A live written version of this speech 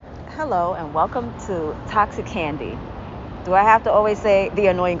Hello and welcome to Toxic Candy. Do I have to always say the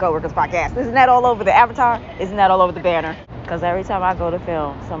Annoying Coworkers podcast? Isn't that all over the avatar? Isn't that all over the banner? Because every time I go to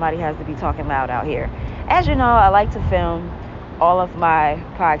film, somebody has to be talking loud out here. As you know, I like to film all of my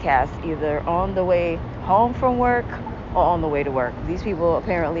podcasts either on the way home from work or on the way to work. These people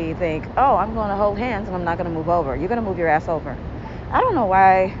apparently think, oh, I'm going to hold hands and I'm not going to move over. You're going to move your ass over. I don't know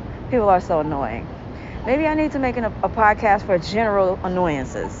why people are so annoying. Maybe I need to make a podcast for general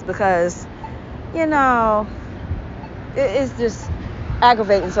annoyances because, it's just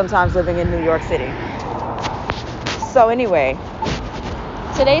aggravating sometimes living in New York City. So anyway,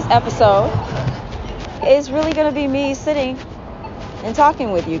 today's episode is really going to be me sitting and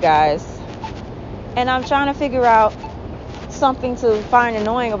talking with you guys. And I'm trying to figure out something to find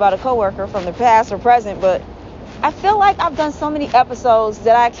annoying about a coworker from the past or present, but I feel like I've done so many episodes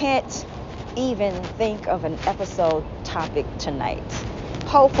that I can't even think of an episode topic tonight.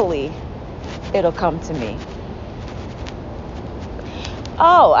 Hopefully it'll come to me.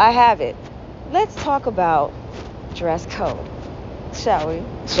 Oh, I have it. Let's talk about dress code,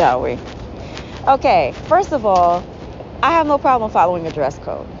 shall we? Okay, first of all, I have no problem following a dress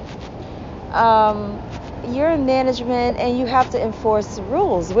code. You're in management and you have to enforce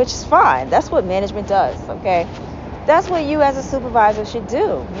rules, which is fine. That's what management does, okay? That's what you as a supervisor should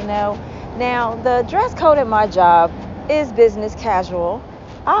do, Now, the dress code at my job is business casual.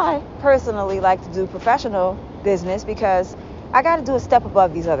 I personally like to do professional business because I got to do a step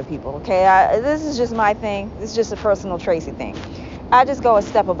above these other people, okay? This is just my thing. This is just a personal Tracie thing. I just go a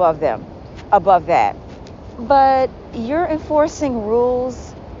step above them, above that. But you're enforcing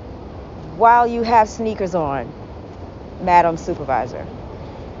rules while you have sneakers on, Madam Supervisor.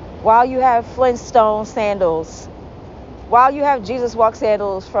 While you have Flintstone sandals. While you have Jesus Walk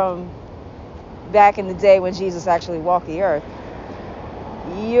sandals from back in the day when Jesus actually walked the earth,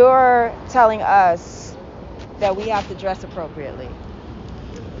 you're telling us that we have to dress appropriately.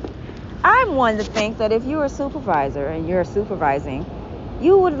 I'm one to think that if you're a supervisor and you're supervising,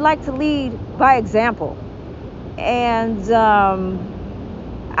 you would like to lead by example. And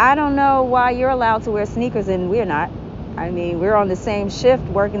I don't know why you're allowed to wear sneakers and we're not. I mean, we're on the same shift,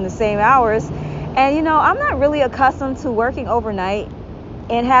 working the same hours. And, I'm not really accustomed to working overnight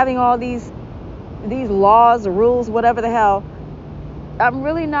and having all these laws, rules, whatever the hell.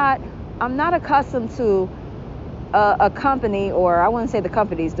 I'm not accustomed to a company, or I wouldn't say the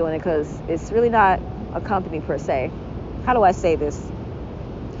company's doing it because it's really not a company per se. How do I say this?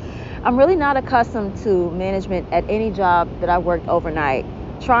 I'm really not accustomed to management at any job that I worked overnight,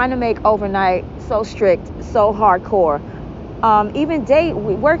 trying to make overnight so strict, so hardcore. Even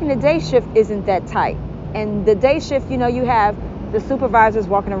working the day shift isn't that tight. And the day shift, you have the supervisors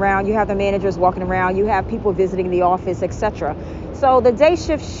walking around, you have the managers walking around, you have people visiting the office, etc. So the day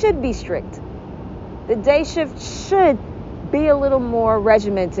shift should be strict. The day shift should be a little more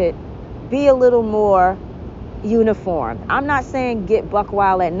regimented, be a little more uniform. I'm not saying get buck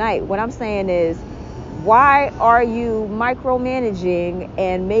wild at night. What I'm saying is, why are you micromanaging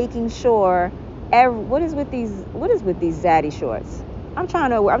and making sure what is with these zaddy shorts? I'm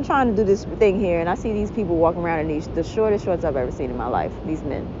trying to do this thing here, and I see these people walking around in the shortest shorts I've ever seen in my life. These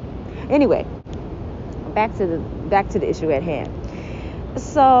men. Anyway, back to the issue at hand.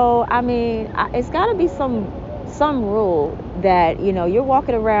 So, I mean, it's got to be some rule that you're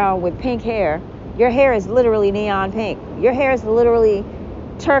walking around with pink hair. Your hair is literally neon pink. Your hair is literally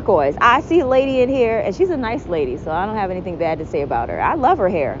turquoise. I see a lady in here, and she's a nice lady, so I don't have anything bad to say about her. I love her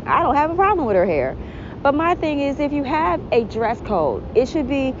hair. I don't have a problem with her hair. But my thing is, if you have a dress code, it should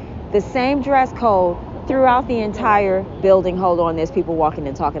be the same dress code throughout the entire building. Hold on, there's people walking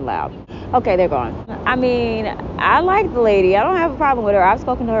and talking loud. Okay, they're gone. I mean, I like the lady. I don't have a problem with her. I've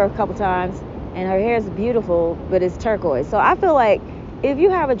spoken to her a couple times, and her hair is beautiful, but it's turquoise. So I feel like if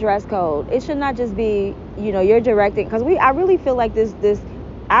you have a dress code, it should not just be, you're directing. Because I really feel like this.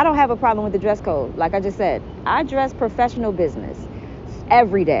 I don't have a problem with the dress code. Like I just said, I dress professional business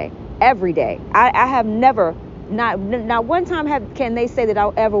every day. I have never, not one time can they say that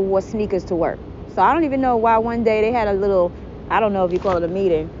I ever wore sneakers to work. So I don't even know why one day they had a little, I don't know if you call it a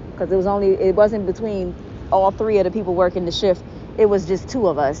meeting, because it wasn't between all three of the people working the shift. It was just two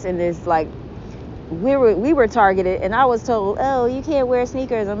of us, and it's like we were targeted, and I was told, oh, you can't wear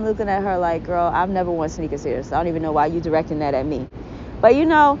sneakers. I'm looking at her like, girl, I've never worn sneakers here, so I don't even know why you directing that at me. But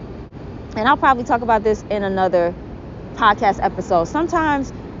and I'll probably talk about this in another podcast episode.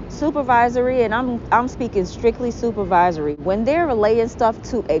 Sometimes supervisory, and I'm speaking strictly supervisory, when they're relaying stuff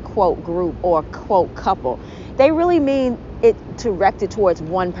to a quote group or quote couple, they really mean it directed towards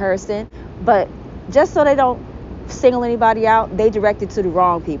one person. But just so they don't single anybody out. They direct it to the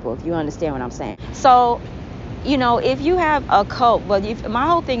wrong people, if you understand what I'm saying. So, if you have a code, my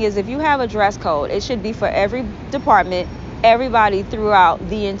whole thing is, if you have a dress code, it should be for every department, everybody throughout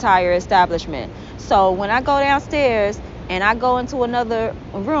the entire establishment. So when I go downstairs and I go into another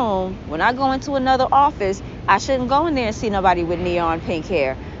room, when I go into another office, I shouldn't go in there and see nobody with neon pink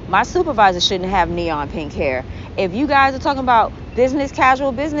hair. My supervisor shouldn't have neon pink hair. If you guys are talking about business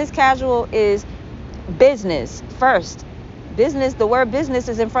casual is business first. Business, the word business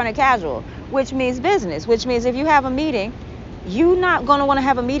is in front of casual, which means business, which means if you have a meeting, you're not going to want to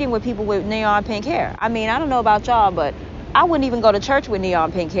have a meeting with people with neon pink hair. I mean, I don't know about y'all, but I wouldn't even go to church with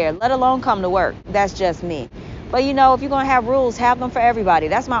neon pink hair, let alone come to work. That's just me. But if you're going to have rules, have them for everybody.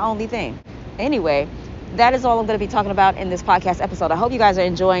 That's my only thing. Anyway, that is all I'm going to be talking about in this podcast episode. I hope you guys are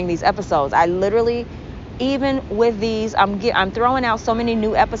enjoying these episodes. I literally, even with these, I'm throwing out so many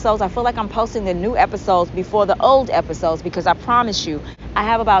new episodes. I feel like I'm posting the new episodes before the old episodes, because I promise you, I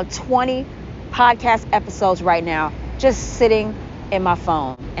have about 20 podcast episodes right now just sitting in my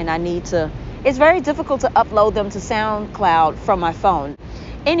phone, and it's very difficult to upload them to SoundCloud from my phone.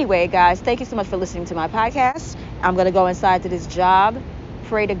 Anyway, guys, thank you so much for listening to my podcast. I'm going to go inside to this job.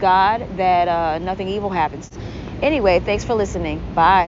 Pray to God that nothing evil happens. Anyway, thanks for listening. Bye.